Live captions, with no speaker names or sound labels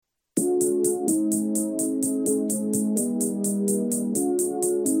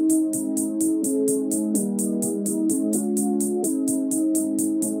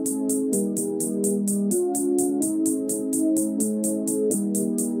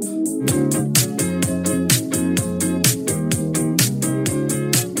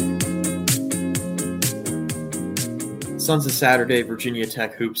Sons of Saturday, Virginia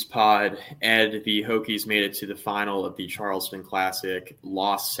Tech Hoops Pod. Ed, the Hokies made it to the final of the Charleston Classic,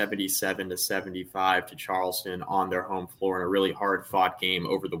 lost 77-75 to Charleston on their home floor in a really hard-fought game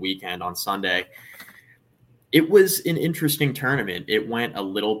over the weekend on Sunday. It was an interesting tournament. It went a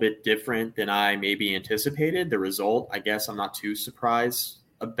little bit different than I maybe anticipated. The result, I guess I'm not too surprised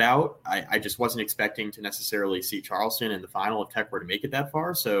about. I just wasn't expecting to necessarily see Charleston in the final if Tech were to make it that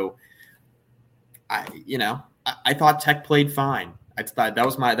far. So, I thought Tech played fine. I thought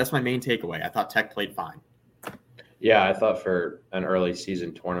that's my main takeaway. I thought Tech played fine. Yeah, I thought for an early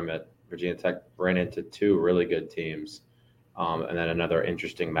season tournament, Virginia Tech ran into two really good teams, and then another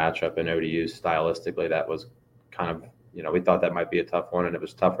interesting matchup in ODU stylistically that was kind of, we thought that might be a tough one, and it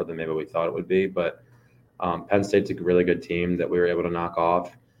was tougher than maybe we thought it would be. But Penn State's a really good team that we were able to knock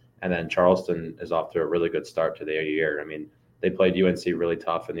off, and then Charleston is off to a really good start to the year. I mean, they played UNC really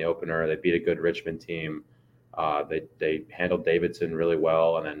tough in the opener. They beat a good Richmond team. They handled Davidson really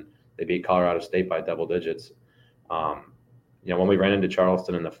well, and then they beat Colorado State by double digits. When we ran into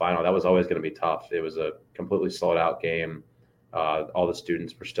Charleston in the final, that was always going to be tough. It was a completely sold out game. All the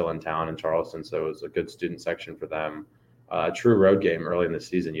students were still in town in Charleston, so it was a good student section for them. A true road game early in the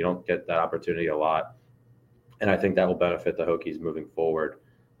season. You don't get that opportunity a lot, and I think that will benefit the Hokies moving forward.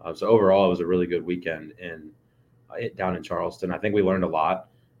 So overall, it was a really good weekend down in Charleston. I think we learned a lot,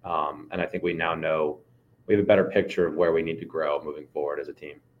 and I think we now know we have a better picture of where we need to grow moving forward as a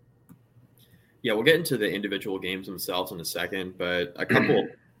team. Yeah, we'll get into the individual games themselves in a second, but a couple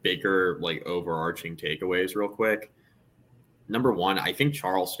bigger, overarching takeaways real quick. Number one, I think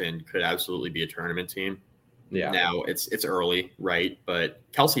Charleston could absolutely be a tournament team. Yeah. Now, it's early, right? But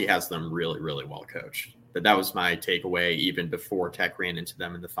Kelsey has them really, really well coached. But that was my takeaway even before Tech ran into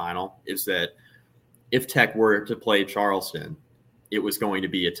them in the final, is that if Tech were to play Charleston, it was going to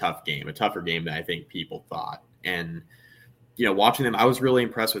be a tough game, a tougher game than I think people thought. And, watching them, I was really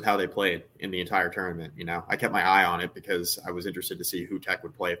impressed with how they played in the entire tournament. I kept my eye on it because I was interested to see who Tech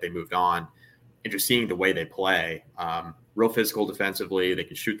would play if they moved on. And just seeing the way they play, real physical defensively, they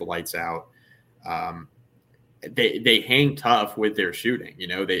can shoot the lights out. They hang tough with their shooting.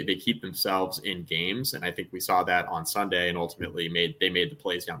 They keep themselves in games. And I think we saw that on Sunday, and ultimately they made the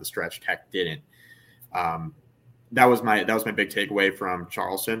plays down the stretch. Tech didn't. That was my big takeaway from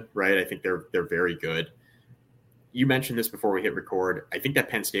Charleston, right? I think they're very good. You mentioned this before we hit record. I think that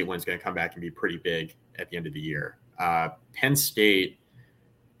Penn State win is going to come back and be pretty big at the end of the year. Penn State,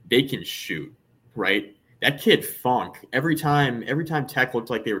 they can shoot, right? That kid Funk, every time Tech looked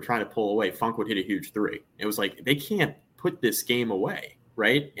like they were trying to pull away, Funk would hit a huge three. It was like, they can't put this game away,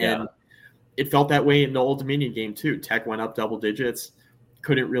 right? Yeah. And it felt that way in the Old Dominion game too. Tech went up double digits,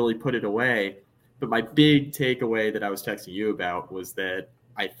 couldn't really put it away. But my big takeaway that I was texting you about was that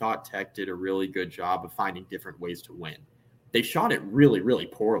I thought Tech did a really good job of finding different ways to win. They shot it really, really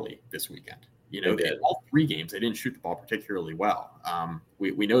poorly this weekend. In all three games, they didn't shoot the ball particularly well.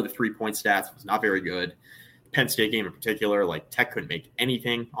 We know the 3-point stats was not very good. Penn State game in particular, Tech couldn't make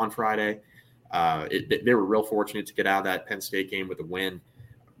anything on Friday. They were real fortunate to get out of that Penn State game with a win.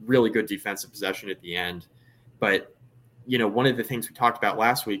 Really good defensive possession at the end. But, one of the things we talked about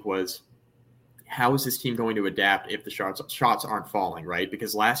last week was, how is this team going to adapt if the shots aren't falling, right?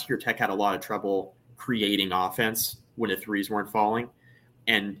 Because last year Tech had a lot of trouble creating offense when the threes weren't falling.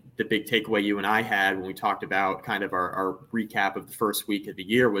 And the big takeaway you and I had when we talked about kind of our recap of the first week of the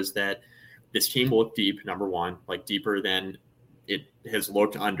year was that this team looked deep, number one, deeper than it has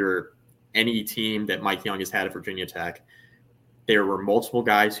looked under any team that Mike Young has had at Virginia Tech. There were multiple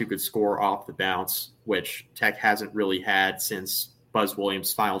guys who could score off the bounce, which Tech hasn't really had since Buzz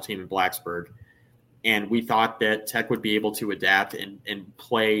Williams' final team in Blacksburg. And we thought that Tech would be able to adapt and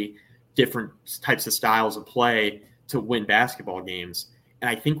play different types of styles of play to win basketball games. And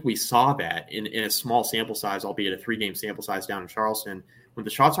I think we saw that in a small sample size, albeit a 3-game sample size down in Charleston. When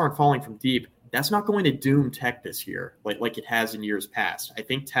the shots aren't falling from deep, that's not going to doom Tech this year like it has in years past. I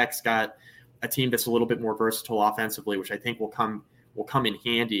think Tech's got a team that's a little bit more versatile offensively, which I think will come in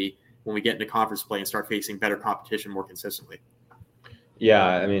handy when we get into conference play and start facing better competition more consistently. Yeah,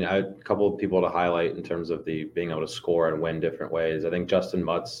 I mean, a couple of people to highlight in terms of the being able to score and win different ways. I think Justin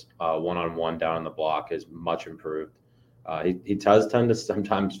Mutt's one-on-one down on the block is much improved. He does tend to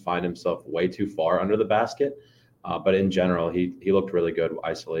sometimes find himself way too far under the basket, but in general, he looked really good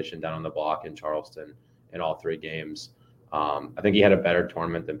isolation down on the block in Charleston in all 3 games. I think he had a better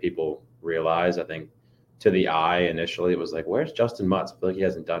tournament than people realize. I think to the eye initially, it was like, where's Justin Mutz? I feel like he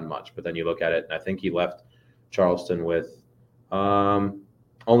hasn't done much, but then you look at it, and I think he left Charleston with only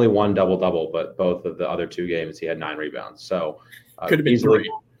only one double-double, but both of the other 2 games he had 9 rebounds. So could have been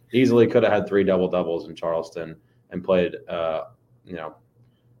easily could have had 3 double-doubles in Charleston and played,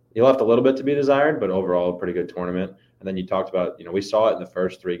 he left a little bit to be desired, but overall a pretty good tournament. And then you talked about, we saw it in the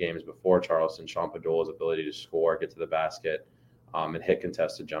first 3 games before Charleston, Sean Padula's ability to score, get to the basket, and hit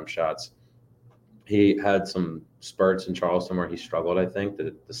contested jump shots. He had some spurts in Charleston where he struggled, I think.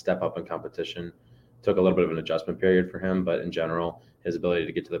 The step up in competition took a little bit of an adjustment period for him, but in general, his ability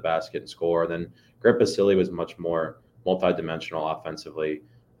to get to the basket and score. Then Grant Basile was much more multidimensional offensively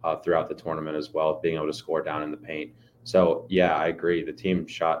throughout the tournament as well, being able to score down in the paint. So, yeah, I agree. The team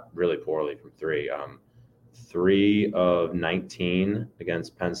shot really poorly from 3. 3 of 19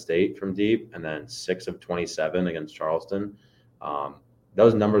 against Penn State from deep, and then 6 of 27 against Charleston.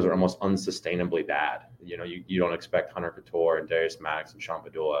 Those numbers are almost unsustainably bad. You don't expect Hunter Couture and Darius Maddox and Sean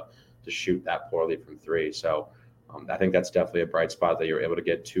Padula to shoot that poorly from 3. So I think that's definitely a bright spot that you were able to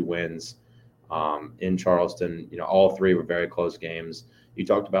get 2 wins in Charleston. All 3 were very close games. You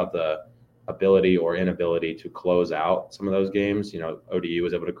talked about the ability or inability to close out some of those games. ODU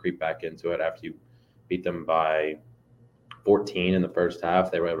was able to creep back into it after you beat them by 14 in the first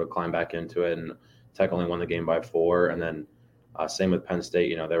half. They were able to climb back into it, and Tech only won the game by 4. And then same with Penn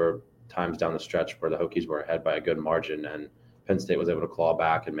State. There were times down the stretch where the Hokies were ahead by a good margin, and Penn State was able to claw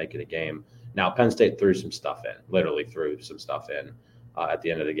back and make it a game. Now, Penn State literally threw some stuff in at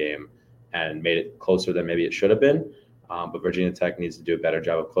the end of the game and made it closer than maybe it should have been. But Virginia Tech needs to do a better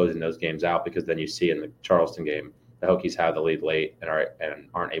job of closing those games out, because then you see in the Charleston game, the Hokies have the lead late and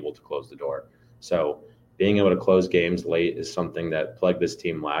aren't able to close the door. So being able to close games late is something that plagued this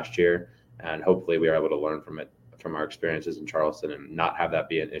team last year, and hopefully we are able to learn from our experiences in Charleston and not have that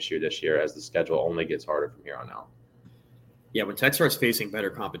be an issue this year, as the schedule only gets harder from here on out. Yeah, when Tech starts facing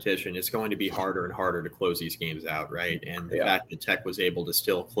better competition, it's going to be harder and harder to close these games out, right? And the fact that Tech was able to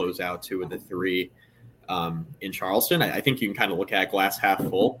still close out 2 of the 3 in Charleston, I think you can kind of look at glass half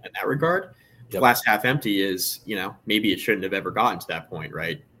full in that regard. Yep. Glass half empty is, maybe it shouldn't have ever gotten to that point,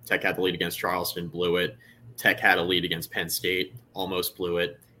 right? Tech had the lead against Charleston, blew it. Tech had a lead against Penn State, almost blew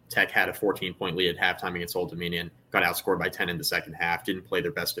it. Tech had a 14-point lead at halftime against Old Dominion, got outscored by 10 in the second half, didn't play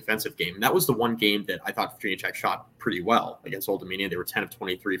their best defensive game. And that was the one game that I thought Virginia Tech shot pretty well against Old Dominion. They were 10 of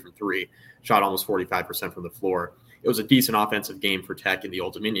 23 from 3, shot almost 45% from the floor. It was a decent offensive game for Tech in the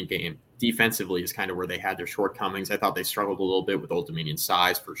Old Dominion game. Defensively is kind of where they had their shortcomings. I thought they struggled a little bit with Old Dominion's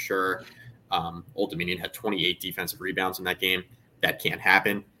size for sure. Old Dominion had 28 defensive rebounds in that game. That can't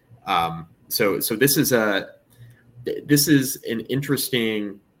happen. So this is an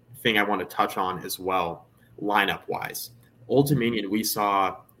interesting thing I want to touch on as well, lineup wise. Old Dominion,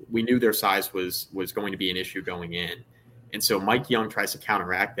 we knew their size was going to be an issue going in. And so Mike Young tries to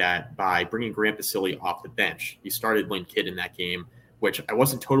counteract that by bringing Grant Basile off the bench. He started Lynn Kidd in that game, which I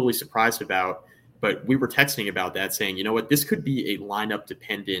wasn't totally surprised about, but we were texting about that saying, this could be a lineup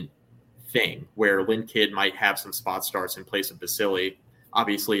dependent thing where Lynn Kidd might have some spot starts in place of Basile.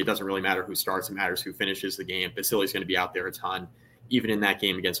 Obviously, it doesn't really matter who starts. It matters who finishes the game. Basile's going to be out there a ton. Even in that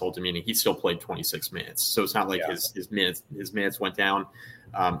game against Old Dominion, he still played 26 minutes. So it's not like his minutes went down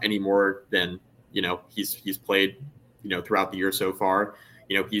any more than, he's played, throughout the year so far.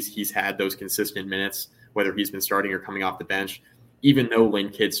 He's had those consistent minutes, whether he's been starting or coming off the bench. Even though Lynn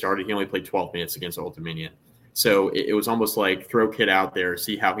Kidd started, he only played 12 minutes against Old Dominion. So it was almost like throw Kidd out there,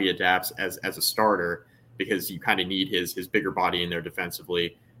 see how he adapts as a starter, because you kind of need his bigger body in there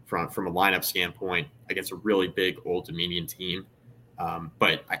defensively from a lineup standpoint against a really big Old Dominion team.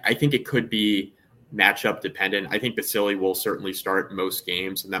 But I think it could be matchup dependent. I think Basile will certainly start most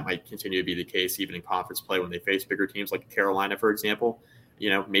games, and that might continue to be the case even in conference play when they face bigger teams like Carolina, for example.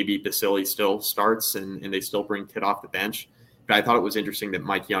 Maybe Basile still starts and they still bring Kidd off the bench. But I thought it was interesting that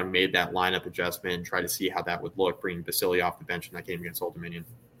Mike Young made that lineup adjustment and try to see how that would look, bringing Basile off the bench in that game against Old Dominion.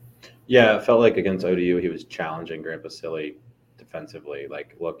 Yeah, it felt like against ODU he was challenging Grant Basile defensively.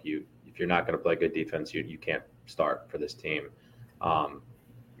 Like, look, if you're not going to play good defense, you can't start for this team.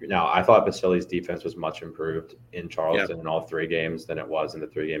 Now, I thought Basile's defense was much improved in Charleston in all 3 games than it was in the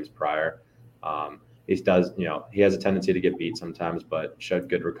 3 games prior. He has a tendency to get beat sometimes, but showed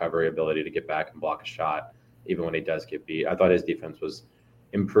good recovery ability to get back and block a shot, even when he does get beat. I thought his defense was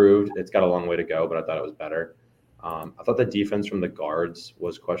improved. It's got a long way to go, but I thought it was better. I thought the defense from the guards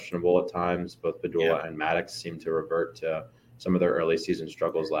was questionable at times. Both Padula and Maddox seemed to revert to some of their early season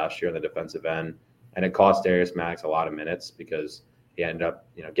struggles last year on the defensive end. And it cost Darius Maddox a lot of minutes because he ended up,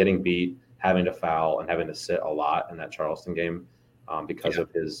 getting beat, having to foul, and having to sit a lot in that Charleston game because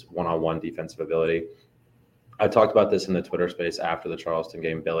of his one-on-one defensive ability. I talked about this in the Twitter space after the Charleston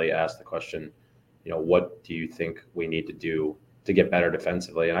game. Billy asked the question, what do you think we need to do to get better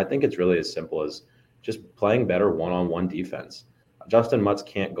defensively. And I think it's really as simple as just playing better one-on-one defense. Justin Mutz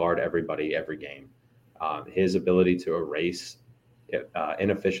can't guard everybody every game. His ability to erase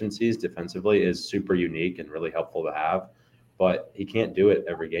inefficiencies defensively is super unique and really helpful to have, but he can't do it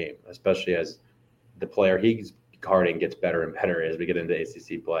every game, especially as the player he's guarding gets better and better as we get into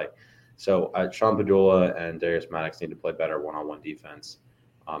ACC play. So Sean Padula and Darius Maddox need to play better one-on-one defense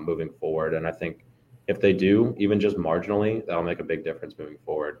moving forward. And I think if they do, even just marginally, that'll make a big difference moving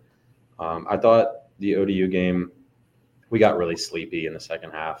forward. I thought the ODU game, we got really sleepy in the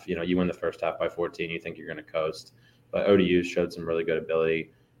second half. You win the first half by 14, you think you're going to coast. But ODU showed some really good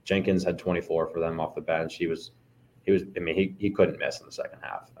ability. Jenkins had 24 for them off the bench. He couldn't miss in the second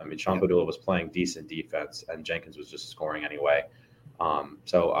half. Sean Padula was playing decent defense, and Jenkins was just scoring anyway.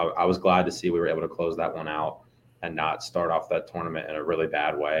 So I was glad to see we were able to close that one out and not start off that tournament in a really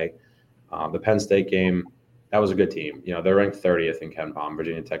bad way. The Penn State game, that was a good team. They're ranked 30th in KenPom.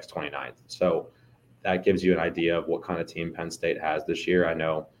 Virginia Tech's 29th. So that gives you an idea of what kind of team Penn State has this year. I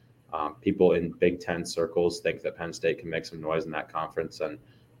know people in Big Ten circles think that Penn State can make some noise in that conference. And,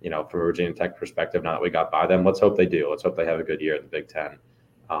 from a Virginia Tech perspective, now that we got by them, let's hope they do. Let's hope they have a good year in the Big Ten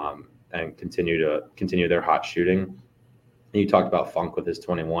and continue their hot shooting. And you talked about Funk with his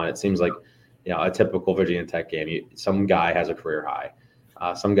 21. It seems like, a typical Virginia Tech game. Some guy has a career high.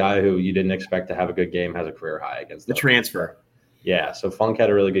 Some guy who you didn't expect to have a good game has a career high against the transfer. Yeah, so Funk had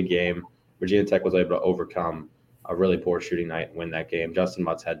a really good game. Virginia Tech was able to overcome a really poor shooting night and win that game. Justin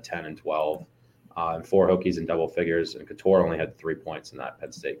Mutz had 10 and 12, and 4 Hokies in double figures, and Couture only had 3 points in that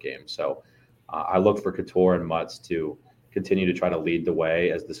Penn State game. So I look for Couture and Mutz to continue to try to lead the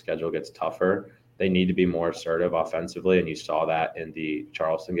way as the schedule gets tougher. They need to be more assertive offensively, and you saw that in the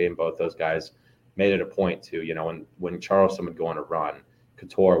Charleston game. Both those guys made it a point to, when Charleston would go on a run,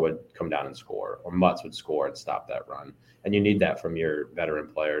 Couture would come down and score, or Mutz would score and stop that run. And you need that from your veteran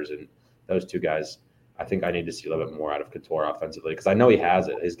players. And those two guys, I think I need to see a little bit more out of Couture offensively, because I know he has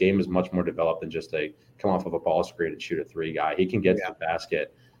it. His game is much more developed than just a come off of a ball screen and shoot a three guy. He can get to the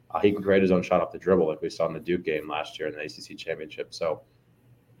basket. He can create his own shot off the dribble like we saw in the Duke game last year in the ACC championship. So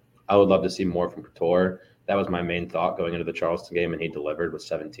I would love to see more from Couture. That was my main thought going into the Charleston game, and he delivered with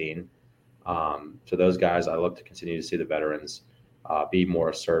 17. So those guys, I look to continue to see the veterans be more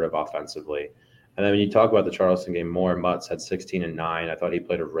assertive offensively. And then when you talk about the Charleston game more, Mutz had 16 and 9. I thought he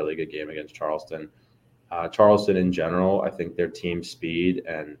played a really good game against Charleston. Charleston in general, I think their team speed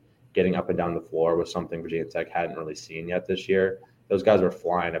and getting up and down the floor was something Virginia Tech hadn't really seen yet this year. Those guys were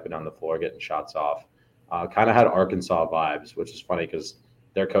flying up and down the floor, getting shots off. Kind of had Arkansas vibes, which is funny because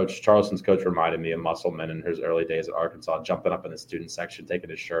their coach, Charleston's coach, reminded me of Musselman in his early days at Arkansas, jumping up in the student section, taking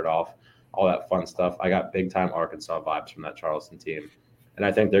his shirt off, all that fun stuff. I got big-time Arkansas vibes from that Charleston team. And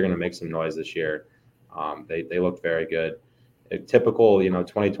I think they're going to make some noise this year. They look very good. A typical,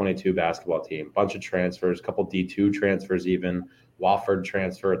 2022 basketball team. Bunch of transfers, a couple D2 transfers even. Wofford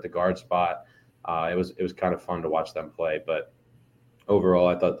transfer at the guard spot. It was kind of fun to watch them play. But overall,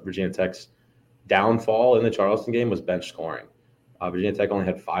 I thought Virginia Tech's downfall in the Charleston game was bench scoring. Virginia Tech only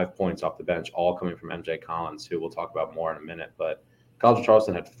had 5 points off the bench, all coming from MJ Collins, who we'll talk about more in a minute. But College of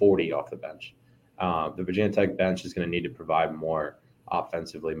Charleston had 40 off the bench. The Virginia Tech bench is going to need to provide more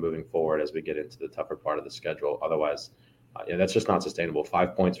offensively moving forward as we get into the tougher part of the schedule. Otherwise, that's just not sustainable.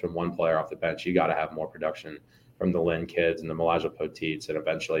 5 points from one player off the bench. You got to have more production from the Lynn kids and the Malaja Poteets and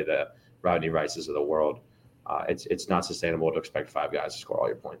eventually the Rodney Rices of the world. It's not sustainable to expect 5 guys to score all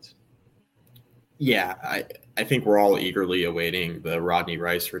your points. Yeah, I think we're all eagerly awaiting the Rodney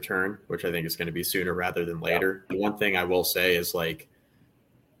Rice return, which I think is going to be sooner rather than later. Yeah. The one thing I will say is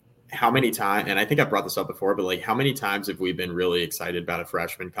how many times, and I think I brought this up before, but how many times have we been really excited about a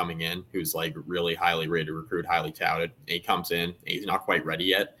freshman coming in who's really highly rated recruit, highly touted, and he comes in and he's not quite ready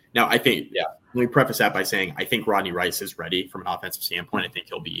yet. Now, I think, let me preface that by saying I think Rodney Rice is ready from an offensive standpoint. I think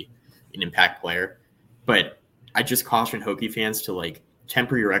he'll be an impact player, but I just caution Hokie fans to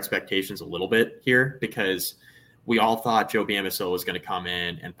temper your expectations a little bit here, because we all thought Joe Bamisile was going to come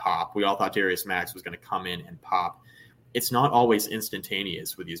in and pop. We all thought Darius Max was going to come in and pop. It's not always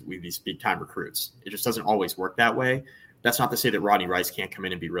instantaneous with these big time recruits. It just doesn't always work that way. That's not to say that Rodney Rice can't come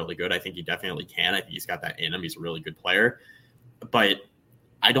in and be really good. I think he definitely can. I think he's got that in him. He's a really good player. But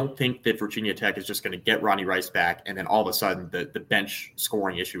I don't think that Virginia Tech is just going to get Rodney Rice back and then all of a sudden the bench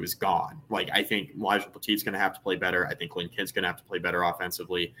scoring issue is gone. I think Elijah Poteet's going to have to play better. I think Lynn Kidd's going to have to play better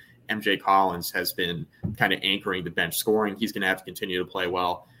offensively. MJ Collins has been kind of anchoring the bench scoring. He's going to have to continue to play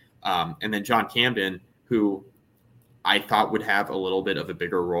well. And then John Camden, who I thought would have a little bit of a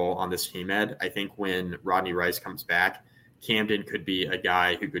bigger role on this team, Ed. I think when Rodney Rice comes back, Camden could be a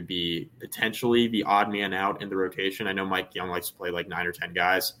guy who could be potentially the odd man out in the rotation. I know Mike Young likes to play like 9 or 10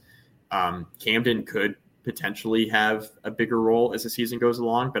 guys. Camden could potentially have a bigger role as the season goes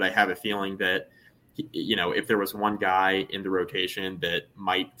along, but I have a feeling that, if there was one guy in the rotation that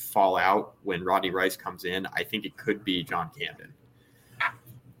might fall out when Rodney Rice comes in, I think it could be John Camden.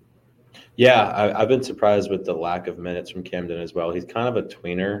 Yeah, I've been surprised with the lack of minutes from Camden as well. He's kind of a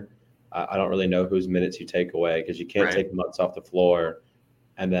tweener. I don't really know whose minutes you take away because you can't take Mutz off the floor.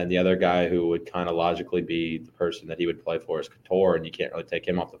 And then the other guy who would kind of logically be the person that he would play for is Couture, and you can't really take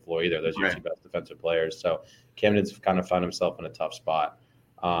him off the floor either. Those are your two best defensive players. So Camden's kind of found himself in a tough spot.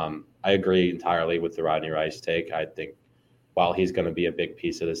 I agree entirely with the Rodney Rice take. I think while he's going to be a big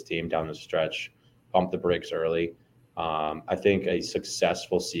piece of this team down the stretch, pump the brakes early. I think a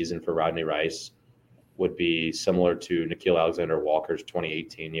successful season for Rodney Rice would be similar to Nickeil Alexander-Walker's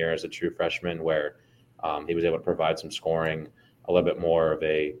 2018 year as a true freshman, where he was able to provide some scoring, a little bit more of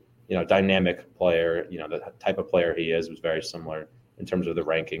a dynamic player. The type of player he is was very similar in terms of the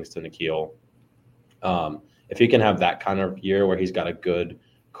rankings to Nickeil. If he can have that kind of year where he's got a good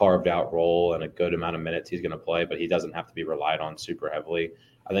carved out role and a good amount of minutes he's going to play, but he doesn't have to be relied on super heavily,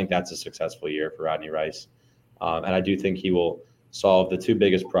 I think that's a successful year for Rodney Rice. And I do think he will solve the two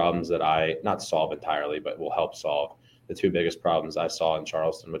biggest problems that not solve entirely, but will help solve the two biggest problems I saw in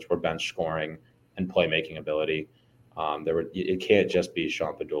Charleston, which were bench scoring and playmaking ability. It can't just be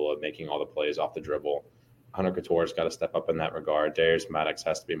Sean Pedulla making all the plays off the dribble. Hunter Couture's got to step up in that regard. Darius Maddox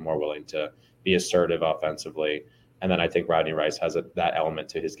has to be more willing to be assertive offensively. And then I think Rodney Rice has that element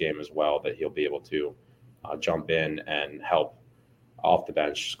to his game as well, that he'll be able to jump in and help off the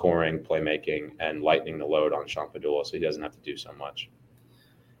bench, scoring, playmaking, and lightening the load on Sean Pedulla so he doesn't have to do so much.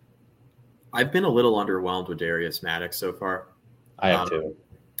 I've been a little underwhelmed with Darius Maddox so far. I have too.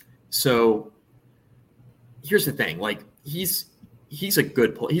 So here's the thing. Like, he's a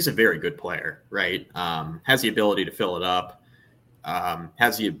very good player, right? Has the ability to fill it up,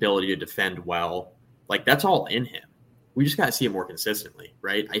 has the ability to defend well. Like, that's all in him. We just got to see it more consistently,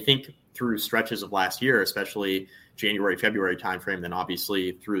 right? I think through stretches of last year, especially January, February timeframe, then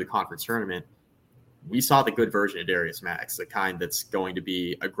obviously through the conference tournament, we saw the good version of Darius Maddox, the kind that's going to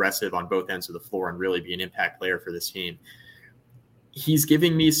be aggressive on both ends of the floor and really be an impact player for this team. He's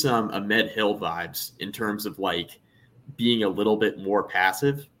giving me some Ahmed Hill vibes in terms of like being a little bit more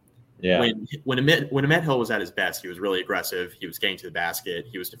passive. Yeah. When Ahmed Hill was at his best, he was really aggressive. He was getting to the basket.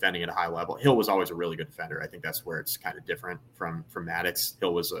 He was defending at a high level. Hill was always a really good defender. I think that's where it's kind of different from Maddox.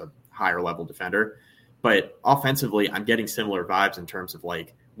 Hill was a higher level defender. But offensively, I'm getting similar vibes in terms of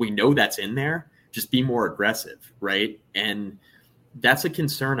like, we know that's in there. Just be more aggressive, right? And that's a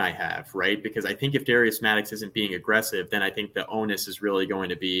concern I have, right? Because I think if Darius Maddox isn't being aggressive, then I think the onus is really going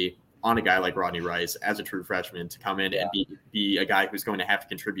to be on a guy like Rodney Rice as a true freshman to come in and be a guy who's going to have to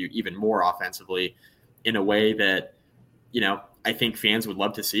contribute even more offensively in a way that, I think fans would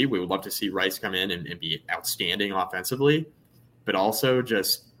love to see. We would love to see Rice come in and be outstanding offensively. But also,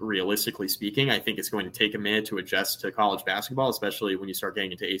 just realistically speaking, I think it's going to take a minute to adjust to college basketball, especially when you start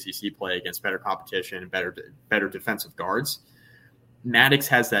getting into ACC play against better competition and better defensive guards. Maddox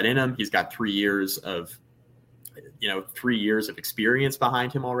has that in him. He's got 3 years of experience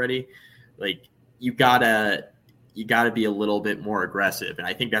behind him already. Like, you gotta be a little bit more aggressive. And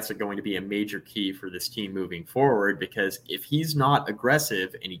I think that's going to be a major key for this team moving forward, because if he's not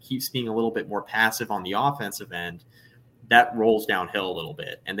aggressive and he keeps being a little bit more passive on the offensive end, that rolls downhill a little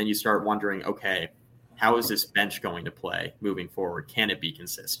bit. And then you start wondering, okay, how is this bench going to play moving forward? Can it be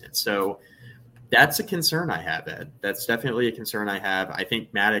consistent? So that's a concern I have, Ed. That's definitely a concern I have. I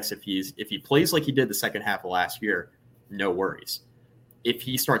think Maddox, if he plays like he did the second half of last year, no worries. If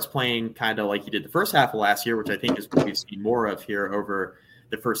he starts playing kind of like he did the first half of last year, which I think is what we've seen more of here over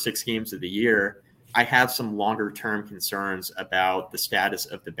the first 6 games of the year, I have some longer-term concerns about the status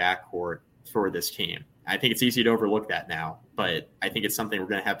of the backcourt for this team. I think it's easy to overlook that now, but I think it's something we're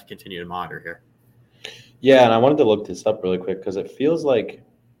going to have to continue to monitor here. Yeah, and I wanted to look this up really quick because it feels like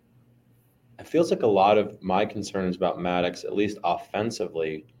a lot of my concerns about Maddox, at least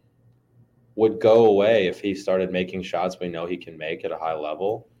offensively, would go away if he started making shots we know he can make at a high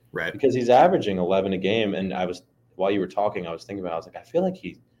level. Right. Because he's averaging 11 a game. And while you were talking, I was thinking about it. I was like, I feel like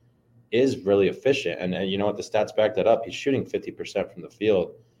he is really efficient. And you know what? The stats back that up. He's shooting 50% from the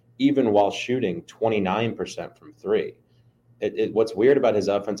field, even while shooting 29% from three. What's weird about his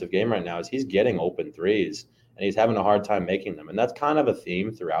offensive game right now is he's getting open threes and he's having a hard time making them. And that's kind of a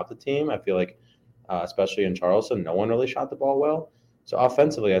theme throughout the team. I feel like, especially in Charleston, no one really shot the ball well. So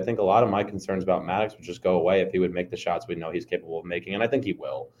offensively, I think a lot of my concerns about Maddox would just go away if he would make the shots we know he's capable of making. And I think he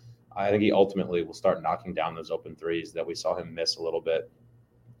will. I think he ultimately will start knocking down those open threes that we saw him miss a little bit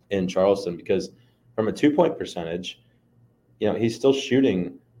in Charleston, because from a 2-point percentage, he's still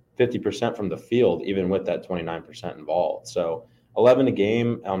shooting 50% from the field, even with that 29% involved. So 11 a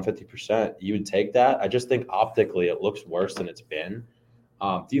game on 50%, you would take that. I just think optically it looks worse than it's been.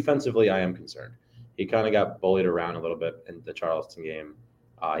 Defensively, I am concerned. He kind of got bullied around a little bit in the Charleston game.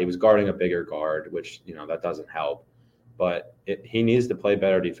 He was guarding a bigger guard, which, that doesn't help. But he needs to play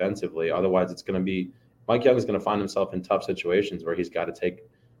better defensively. Otherwise, it's going to be – Mike Young is going to find himself in tough situations where he's got to take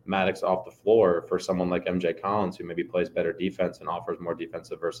Maddox off the floor for someone like MJ Collins, who maybe plays better defense and offers more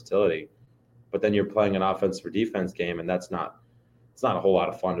defensive versatility. But then you're playing an offense for defense game, and it's not a whole lot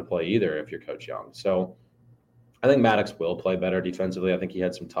of fun to play either if you're Coach Young. So I think Maddox will play better defensively. I think he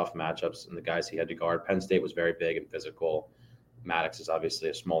had some tough matchups in the guys he had to guard. Penn State was very big and physical. Maddox is obviously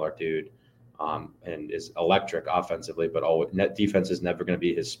a smaller dude and is electric offensively, but net defense is never going to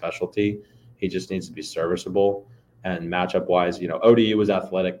be his specialty. He just needs to be serviceable. And matchup-wise, ODU was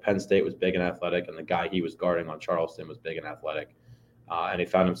athletic, Penn State was big and athletic, and the guy he was guarding on Charleston was big and athletic. And he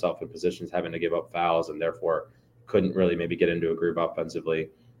found himself in positions having to give up fouls and therefore couldn't really maybe get into a groove offensively.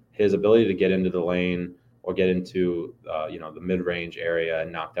 His ability to get into the lane or get into the mid-range area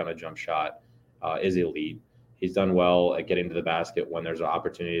and knock down a jump shot is elite. He's done well at getting to the basket when there's an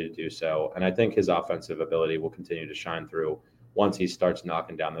opportunity to do so. And I think his offensive ability will continue to shine through once he starts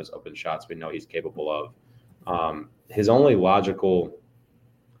knocking down those open shots we know he's capable of. His only logical,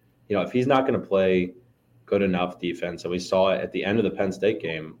 if he's not going to play good enough defense, and we saw it at the end of the Penn State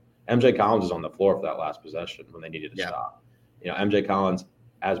game, MJ Collins was on the floor for that last possession when they needed to stop. MJ Collins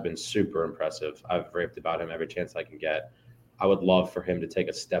has been super impressive. I've raved about him every chance I can get. I would love for him to take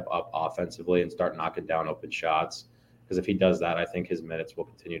a step up offensively and start knocking down open shots, because if he does that, I think his minutes will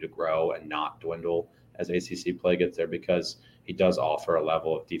continue to grow and not dwindle as ACC play gets there, because he does offer a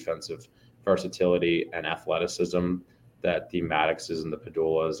level of defensive versatility and athleticism that the Maddoxes and the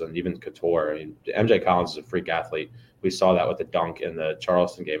Padulas and even Couture. MJ Collins is a freak athlete. We saw that with the dunk in the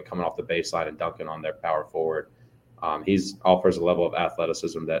Charleston game, coming off the baseline and dunking on their power forward. He offers a level of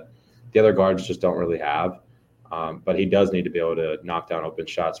athleticism that the other guards just don't really have. But he does need to be able to knock down open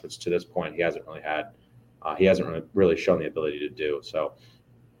shots, which to this point he hasn't really had. He hasn't really shown the ability to do. So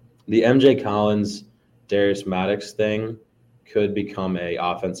the MJ Collins, Darius Maddox thing could become a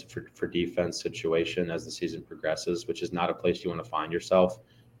offense for defense situation as the season progresses, which is not a place you want to find yourself.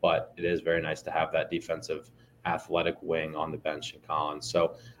 But it is very nice to have that defensive athletic wing on the bench in Collins.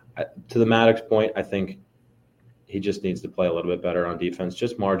 So to the Maddox point, I think he just needs to play a little bit better on defense,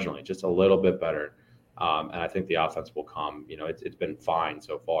 just marginally, just a little bit better. And I think the offense will come. It's been fine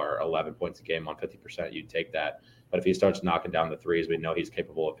so far. 11 points a game on 50%, you'd take that. But if he starts knocking down the threes, we know he's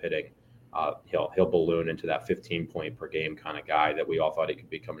capable of hitting. He'll balloon into that 15-point per game kind of guy that we all thought he could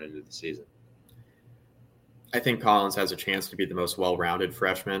be coming into the season. I think Collins has a chance to be the most well-rounded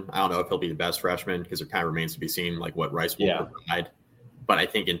freshman. I don't know if he'll be the best freshman, because it kind of remains to be seen what Rice will provide. But I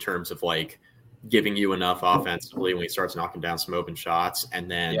think in terms of giving you enough offensively when he starts knocking down some open shots and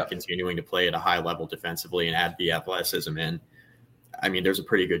then continuing to play at a high level defensively and add the athleticism in, I mean, there's a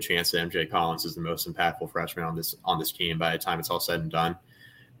pretty good chance that MJ Collins is the most impactful freshman on this team by the time it's all said and done.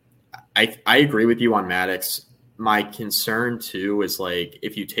 I agree with you on Maddox. My concern too is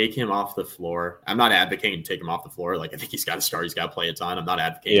if you take him off the floor, I'm not advocating to take him off the floor. I think he's got to start. He's got to play a ton. I'm not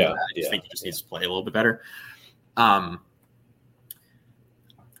advocating for that. I just think he just needs to play a little bit better.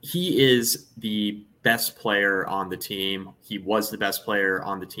 He is the best player on the team. He was the best player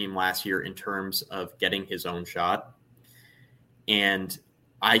on the team last year in terms of getting his own shot. And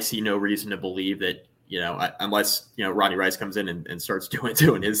I see no reason to believe that, unless, Rodney Rice comes in and starts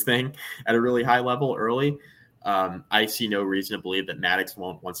doing his thing at a really high level early, I see no reason to believe that Maddox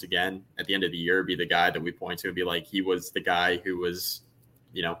won't once again at the end of the year be the guy that we point to and be he was the guy who was,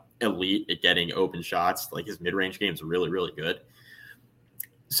 elite at getting open shots. His mid-range game is really, really good.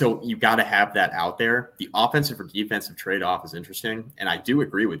 So you got to have that out there. The offensive or defensive trade-off is interesting, and I do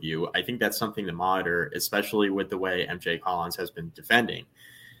agree with you. I think that's something to monitor, especially with the way MJ Collins has been defending.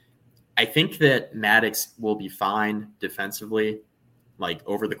 I think that Maddox will be fine defensively,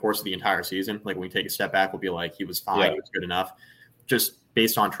 over the course of the entire season. When we take a step back, we'll be he was fine, he was good enough, just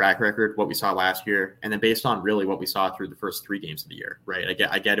based on track record, what we saw last year, and then based on really what we saw through the first 3 games of the year, right?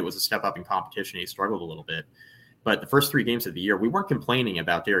 I get it was a step up in competition. He struggled a little bit. But the first 3 games of the year, we weren't complaining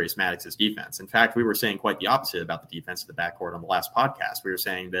about Darius Maddox's defense. In fact, we were saying quite the opposite about the defense of the backcourt on the last podcast. We were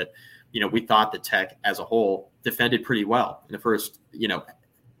saying that, we thought that Tech as a whole defended pretty well in the first, the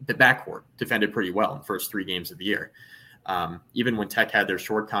backcourt defended pretty well in the first 3 games of the year. Even when Tech had their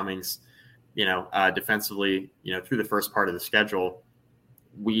shortcomings, defensively, through the first part of the schedule,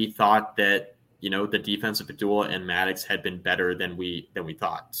 we thought that, the defense of Padula and Maddox had been better than we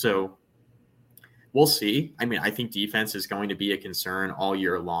thought. So we'll see. I mean, I think defense is going to be a concern all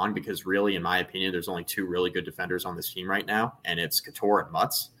year long because really, in my opinion, there's only two really good defenders on this team right now, and it's Couture and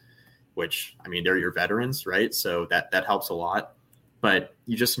Mutz, which, I mean, they're your veterans, right? So that helps a lot. But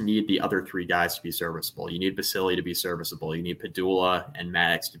you just need the other three guys to be serviceable. You need Basile to be serviceable. You need Padula and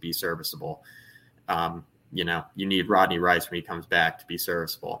Maddox to be serviceable. You need Rodney Rice when he comes back to be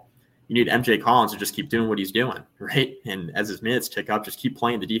serviceable. You need MJ Collins to just keep doing what he's doing, right? And as his minutes tick up, just keep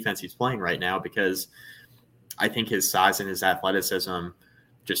playing the defense he's playing right now, because I think his size and his athleticism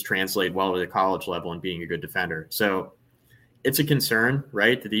just translate well to the college level and being a good defender. So it's a concern,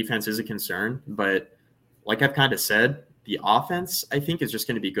 right? The defense is a concern, but like I've kind of said, the offense, I think, is just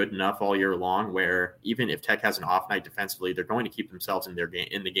going to be good enough all year long where even if Tech has an off night defensively, they're going to keep themselves in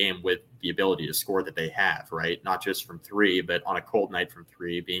the game with the ability to score that they have, right? Not just from three, but on a cold night from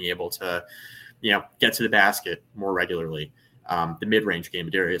three, being able to, get to the basket more regularly. The mid-range game,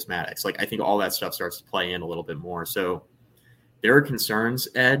 Darius Maddox. Like, I think all that stuff starts to play in a little bit more. So there are concerns,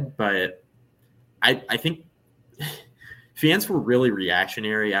 Ed, but I think fans were really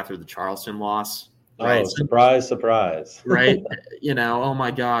reactionary after the Charleston loss. Right. Oh, surprise. Right. Oh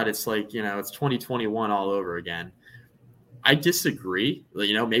my God, it's like, it's 2021 all over again. I disagree.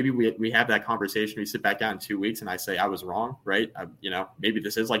 Maybe we have that conversation. We sit back down in 2 weeks and I say I was wrong, right? Maybe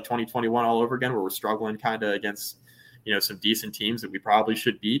this is like 2021 all over again where we're struggling kind of against, some decent teams that we probably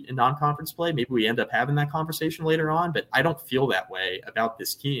should beat in non-conference play. Maybe we end up having that conversation later on, but I don't feel that way about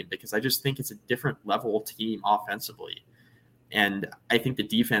this team because I just think it's a different level team offensively. And I think the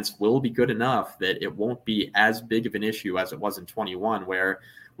defense will be good enough that it won't be as big of an issue as it was in 21, where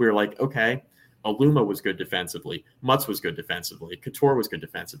we were like, okay, Aluma was good defensively. Mutz was good defensively. Couture was good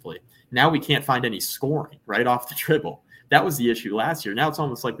defensively. Now we can't find any scoring right off the dribble. That was the issue last year. Now it's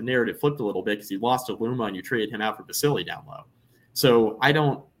almost like the narrative flipped a little bit because you lost Aluma and you traded him out for Basile down low. So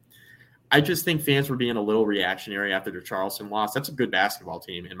I just think fans were being a little reactionary after the Charleston loss. That's a good basketball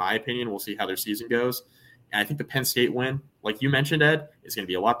team. In my opinion, we'll see how their season goes. And I think the Penn State win, like you mentioned, Ed, is going to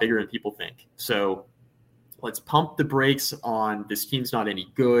be a lot bigger than people think. So let's pump the brakes on this team's not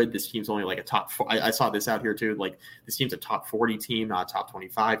any good. This team's only like a top four. I saw this out here too. Like this team's a top 40 team, not a top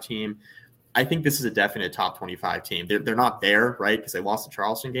 25 team. I think this is a definite top 25 team. They're not there, right? Because they lost the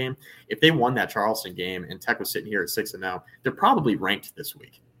Charleston game. If they won that Charleston game and Tech was sitting here at 6-0, they're probably ranked this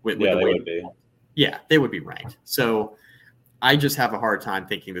week. They would be. Yeah, they would be ranked. So I just have a hard time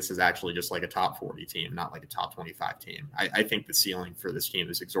thinking this is actually just like a top 40 team, not like a top 25 team. I think the ceiling for this team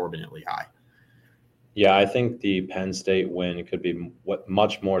is exorbitantly high. Yeah, I think the Penn State win could be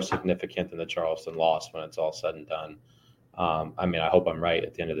much more significant than the Charleston loss when it's all said and done. I hope I'm right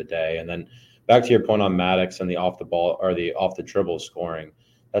at the end of the day. And then back to your point on Maddox and the off the ball or the off the dribble scoring,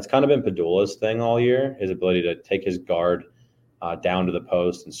 that's kind of been Padula's thing all year. His ability to take his guard down to the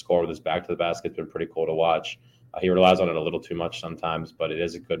post and score with his back to the basket has been pretty cool to watch. He relies on it a little too much sometimes, but it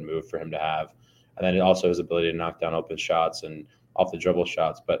is a good move for him to have. And then it also his ability to knock down open shots and off the dribble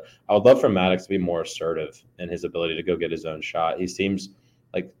shots. But I would love for Maddox to be more assertive in his ability to go get his own shot. He seems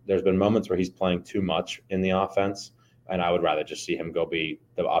like there's been moments where he's playing too much in the offense, and I would rather just see him go be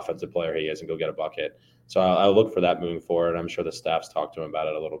the offensive player he is and go get a bucket. So I'll look for that moving forward. I'm sure the staff's talked to him about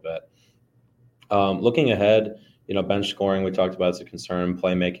it a little bit. Looking ahead, bench scoring, we talked about is a concern.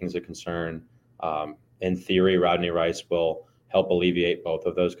 Playmaking is a concern. In theory, Rodney Rice will help alleviate both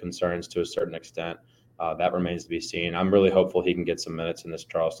of those concerns to a certain extent. That remains to be seen. I'm really hopeful he can get some minutes in this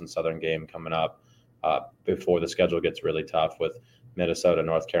Charleston Southern game coming up before the schedule gets really tough with Minnesota,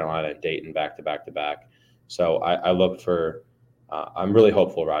 North Carolina, and Dayton back-to-back. So I look for I'm really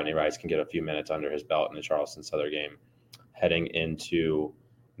hopeful Rodney Rice can get a few minutes under his belt in the Charleston Southern game heading into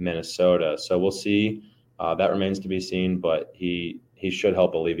Minnesota. So we'll see. That remains to be seen, but he should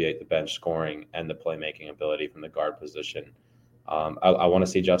help alleviate the bench scoring and the playmaking ability from the guard position. I want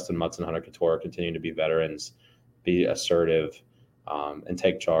to see Justin Mutz and Hunter Couture continue to be veterans, be assertive, and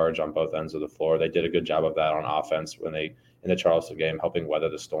take charge on both ends of the floor. They did a good job of that on offense in the Charleston game, helping weather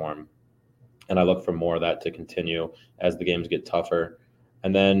the storm. And I look for more of that to continue as the games get tougher.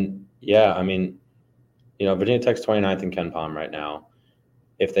 And then, Virginia Tech's 29th in KenPom right now.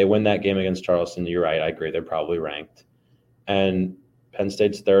 If they win that game against Charleston, you're right. I agree. They're probably ranked. And Penn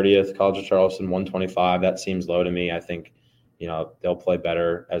State's 30th, College of Charleston 125. That seems low to me. I think, they'll play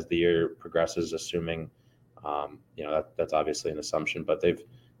better as the year progresses, assuming, that's obviously an assumption. But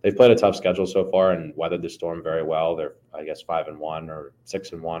they've played a tough schedule so far and weathered the storm very well. They're, 5-1 or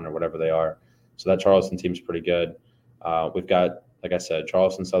 6-1 or whatever they are. So that Charleston team's pretty good. We've got, like I said,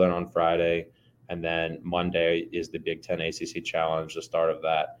 Charleston Southern on Friday. And then Monday is the Big Ten ACC Challenge, the start of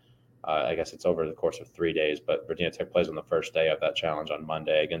that. I guess it's over the course of 3 days, but Virginia Tech plays on the first day of that challenge on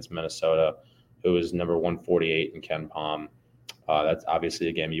Monday against Minnesota, who is number 148 in KenPom. That's obviously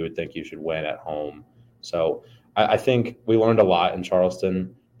a game you would think you should win at home. So I think we learned a lot in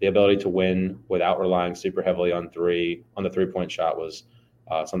Charleston. The ability to win without relying super heavily on the three-point shot was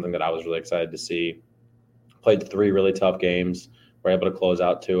something that I was really excited to see. Played 3 really tough games. Were able to close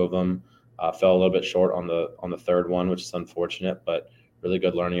out 2 of them. Fell a little bit short on the third one, which is unfortunate, but really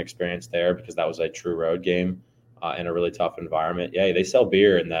good learning experience there because that was a true road game in a really tough environment. Yeah, they sell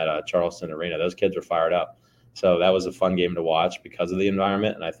beer in that Charleston arena. Those kids were fired up. So that was a fun game to watch because of the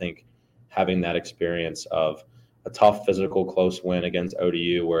environment. And I think having that experience of a tough, physical, close win against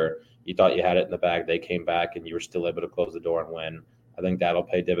ODU where you thought you had it in the bag, they came back and you were still able to close the door and win. I think that'll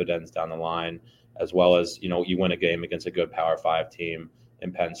pay dividends down the line, as well as, you win a game against a good Power 5 team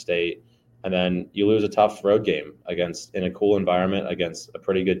in Penn State. And then you lose a tough road game in a cool environment against a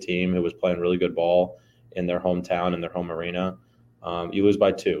pretty good team who was playing really good ball in their hometown, in their home arena. You lose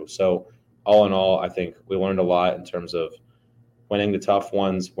by 2. So all in all, I think we learned a lot in terms of winning the tough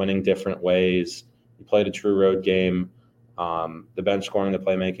ones, winning different ways. You played a true road game. The bench scoring, the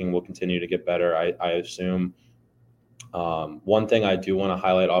playmaking will continue to get better, I assume. One thing I do want to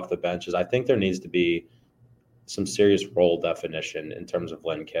highlight off the bench is I think there needs to be some serious role definition in terms of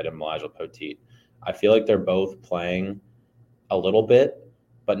Lynn Kidd and Elijah Poteet. I feel like they're both playing a little bit,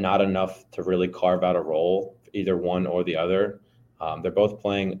 but not enough to really carve out a role, either one or the other. They're both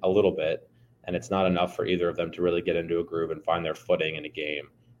playing a little bit, and it's not enough for either of them to really get into a groove and find their footing in a game.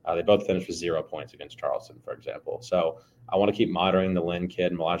 They both finished with 0 points against Charleston, for example. So I want to keep monitoring the Lynn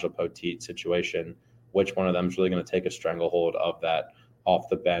Kidd and Elijah Poteet situation. Which one of them is really going to take a stranglehold of that off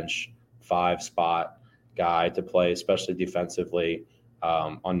the bench 5 spot guy to play, especially defensively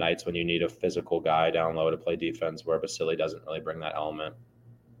on nights when you need a physical guy down low to play defense where Vasily doesn't really bring that element.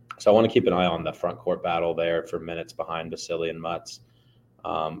 So I want to keep an eye on the front court battle there for minutes behind Vasily and Mutz.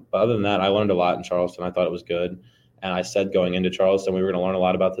 But other than that, I learned a lot in Charleston. I thought it was good. And I said going into Charleston, we were going to learn a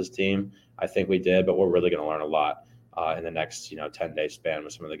lot about this team. I think we did, but we're really going to learn a lot in the next 10-day span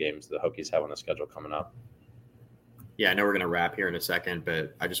with some of the games the Hokies have on the schedule coming up. Yeah, I know we're going to wrap here in a second,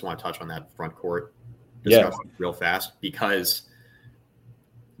 but I just want to touch on that front court discussion real fast because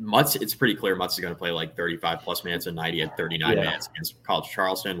Mutz, it's pretty clear Mutz is going to play like 35-plus minutes a night. He had 39 minutes against College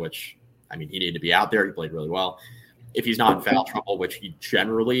Charleston, which, I mean, he needed to be out there. He played really well. If he's not in foul trouble, which he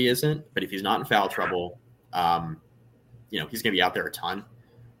generally isn't, but if he's not in foul trouble, he's going to be out there a ton.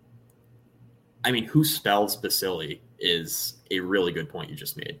 I mean, who spells Vasily is a really good point you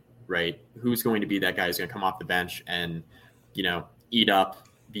just made, right? Who's going to be that guy who's going to come off the bench and, eat up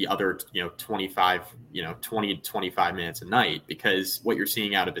the other, 20 to 25 minutes a night? Because what you're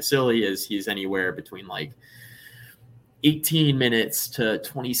seeing out of Vasily is he's anywhere between like 18 minutes to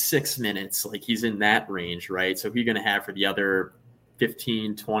 26 minutes. Like he's in that range, right? So who are you going to have for the other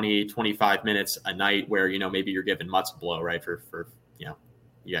 15, 20, 25 minutes a night where, maybe you're giving Mutz a blow, right? For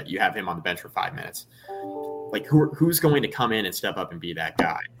you have him on the bench for 5 minutes. Like who's going to come in and step up and be that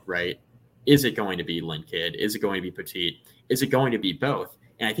guy, right? Is it going to be Lynn Kidd? Is it going to be Poteet? Is it going to be both?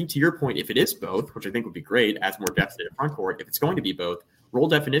 And I think to your point, if it is both, which I think would be great, adds more depth to the front court. If it's going to be both, role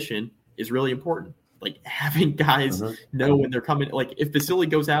definition is really important. Like having guys know when they're coming. Like if Vasily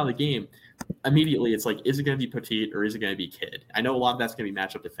goes out of the game, immediately it's like, is it going to be Poteet or is it going to be Kidd? I know a lot of that's going to be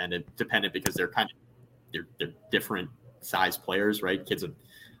matchup dependent because they're different size players, right? Kidd's a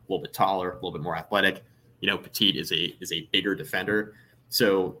little bit taller, a little bit more athletic. Poteet is a bigger defender.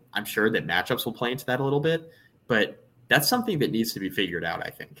 So I'm sure that matchups will play into that a little bit, but that's something that needs to be figured out, I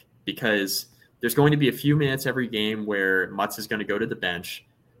think, because there's going to be a few minutes every game where Mutz is going to go to the bench,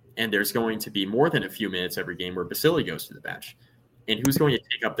 and there's going to be more than a few minutes every game where Vasily goes to the bench. And who's going to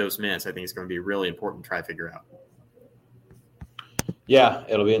take up those minutes, I think is going to be really important to try to figure out. Yeah,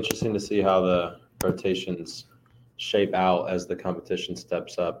 it'll be interesting to see how the rotations shape out as the competition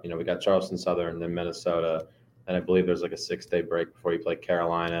steps up. We got Charleston Southern, then Minnesota, and I believe there's like a 6-day break before you play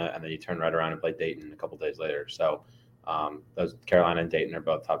Carolina, and then you turn right around and play Dayton a couple days later. So those Carolina and Dayton are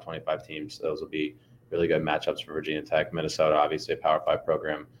both top 25 teams. So those will be really good matchups for Virginia Tech. Minnesota, obviously a Power 5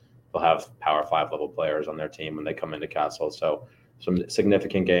 program. They'll have Power 5 level players on their team when they come into Castle. So some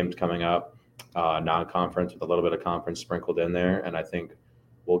significant games coming up, non-conference with a little bit of conference sprinkled in there. And I think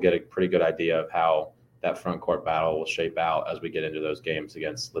we'll get a pretty good idea of how that front court battle will shape out as we get into those games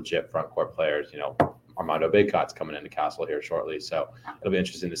against legit front court players. Armando Bacot's coming into Castle here shortly. So it'll be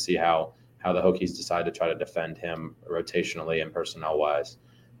interesting to see how the Hokies decide to try to defend him rotationally and personnel-wise.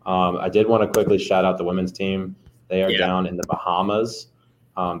 I did want to quickly shout out the women's team. They are down in the Bahamas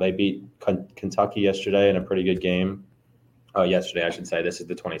They beat Kentucky yesterday in a pretty good game. Yesterday, I should say. This is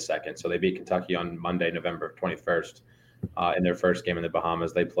the 22nd. So they beat Kentucky on Monday, November 21st, in their first game in the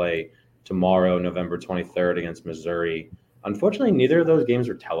Bahamas. They play tomorrow, November 23rd, against Missouri. Unfortunately, neither of those games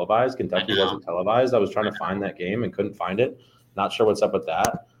were televised. Kentucky wasn't televised. I was trying to find that game and couldn't find it. Not sure what's up with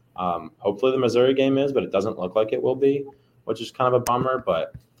that. Hopefully the Missouri game is, but it doesn't look like it will be, which is kind of a bummer.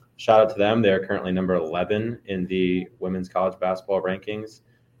 But shout out to them. They're currently number 11 in the women's college basketball rankings,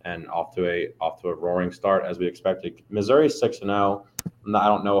 and off to a roaring start as we expected. Missouri's 6-0. I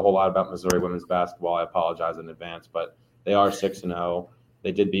don't know a whole lot about Missouri women's basketball. I apologize in advance, but they are 6-0.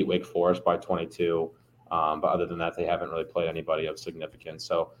 They did beat Wake Forest by 22, but other than that, they haven't really played anybody of significance.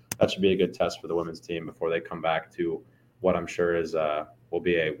 So that should be a good test for the women's team before they come back to what I'm sure is will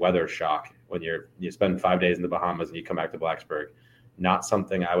be a weather shock when you spend 5 days in the Bahamas and you come back to Blacksburg. Not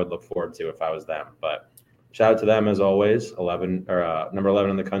something I would look forward to if I was them, but shout out to them as always. Number 11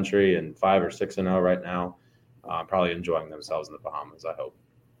 in the country and 5 or 6-0 right now. Probably enjoying themselves in the Bahamas, I hope.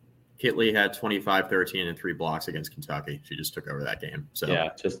 Kitley had 25, 13, and 3 blocks against Kentucky. She just took over that game. So yeah,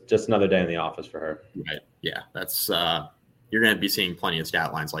 just another day in the office for her. Right. Yeah, that's you're going to be seeing plenty of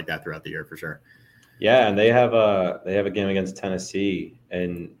stat lines like that throughout the year for sure. Yeah, and they have a game against Tennessee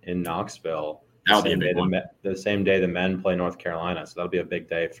in Knoxville. That'll be a big one. The same day the men play North Carolina, so that'll be a big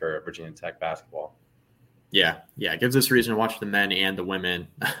day for Virginia Tech basketball. Yeah, it gives us a reason to watch the men and the women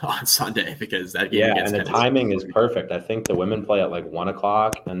on Sunday because that game. Yeah, and the timing is perfect. I think the women play at like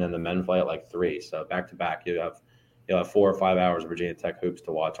 1:00, and then the men play at like 3. So back to back, you'll have 4 or 5 hours of Virginia Tech hoops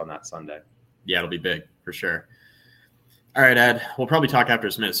to watch on that Sunday. Yeah, it'll be big for sure. All right, Ed. We'll probably talk after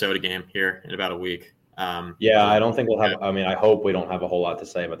this Minnesota game here in about a week. I don't think we'll have. I mean, I hope we don't have a whole lot to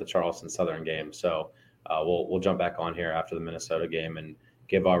say about the Charleston Southern game. So we'll jump back on here after the Minnesota game and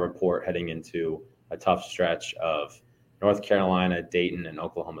give our report heading into a tough stretch of North Carolina, Dayton, and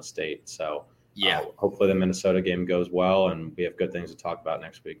Oklahoma State. So hopefully the Minnesota game goes well and we have good things to talk about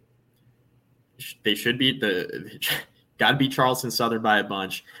next week. They should beat got to beat Charleston Southern by a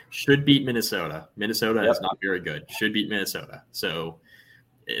bunch. Should beat Minnesota. Minnesota is not very good. Should beat Minnesota. So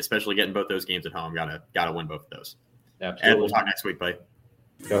especially getting both those games at home, gotta win both of those. Absolutely. Ed, we'll talk next week, buddy.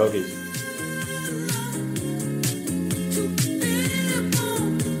 Go Hokies.